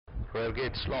Rear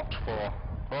gate locked for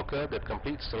Mocha. That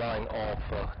completes the line of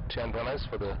 10 runners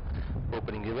for the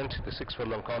opening event. The 6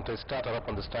 furlong contest started up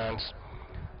on the stands.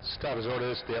 Starters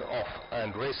orders, they are off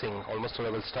and racing. Almost a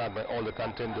level start by all the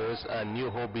contenders, and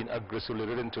New Hope been aggressively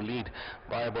ridden to lead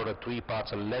by about a 3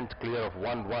 parts a length, clear of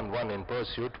 1-1-1 in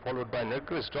pursuit, followed by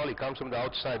Negris Dolly comes from the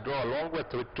outside draw along with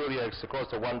Victoria X across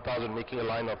the 1000, making a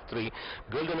line of 3.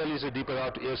 Golden Elise deeper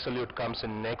out, Air Salute comes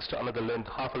in next, another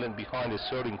length, half a length behind is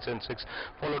Soaring Sen 6,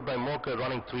 followed by Mocha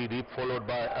running 3 deep, followed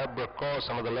by Abracos,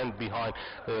 another length behind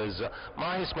is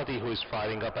Mahismati, who is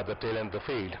firing up at the tail end of the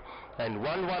field. And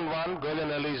 1-1-1, Golden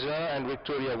Elise and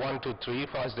Victoria 1-2-3,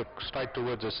 fast the strike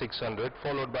towards the 600,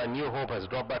 followed by New Hope has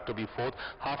dropped back to be 4th,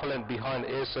 half a length behind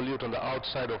Air Salute on the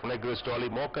outside of Negris Dolly.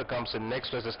 Mocha comes in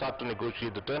next as they start to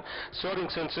negotiate the turn. Soaring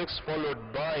Sen 6 followed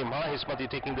by Mahismati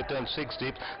taking the turn 6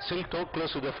 deep. Still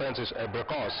close to the fence is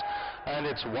Abracos. And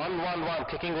it's 1-1-1,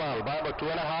 kicking well by about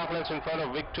 2.5 lengths in front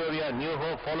of Victoria. New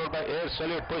Hope followed by Air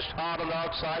Salute, pushed hard on the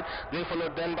outside. They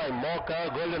followed then by Mocha,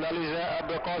 Golden Elise,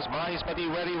 Abracos, Mahismati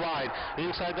very wide.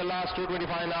 Inside the last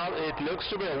 225 now, it looks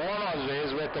to be a one-horse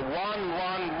race with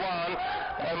 1-1-1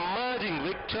 emerging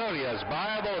victorious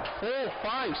by about 4,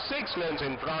 5, 6 lengths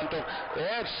in front of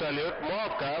Air Salute,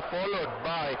 Mocha, followed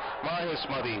by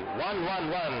Mahismati.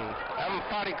 1-1-1,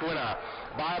 emphatic winner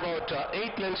by about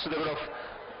 8 lengths to the good of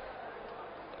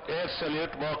Air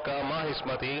Salute, Mocha,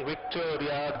 Mahismati,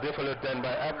 Victoria, they followed then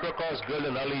by Abracos,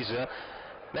 Golden Elise,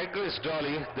 Negris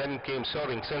Dolly, then came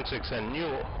Soaring Sen 6, and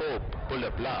New Hope pulled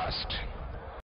up last.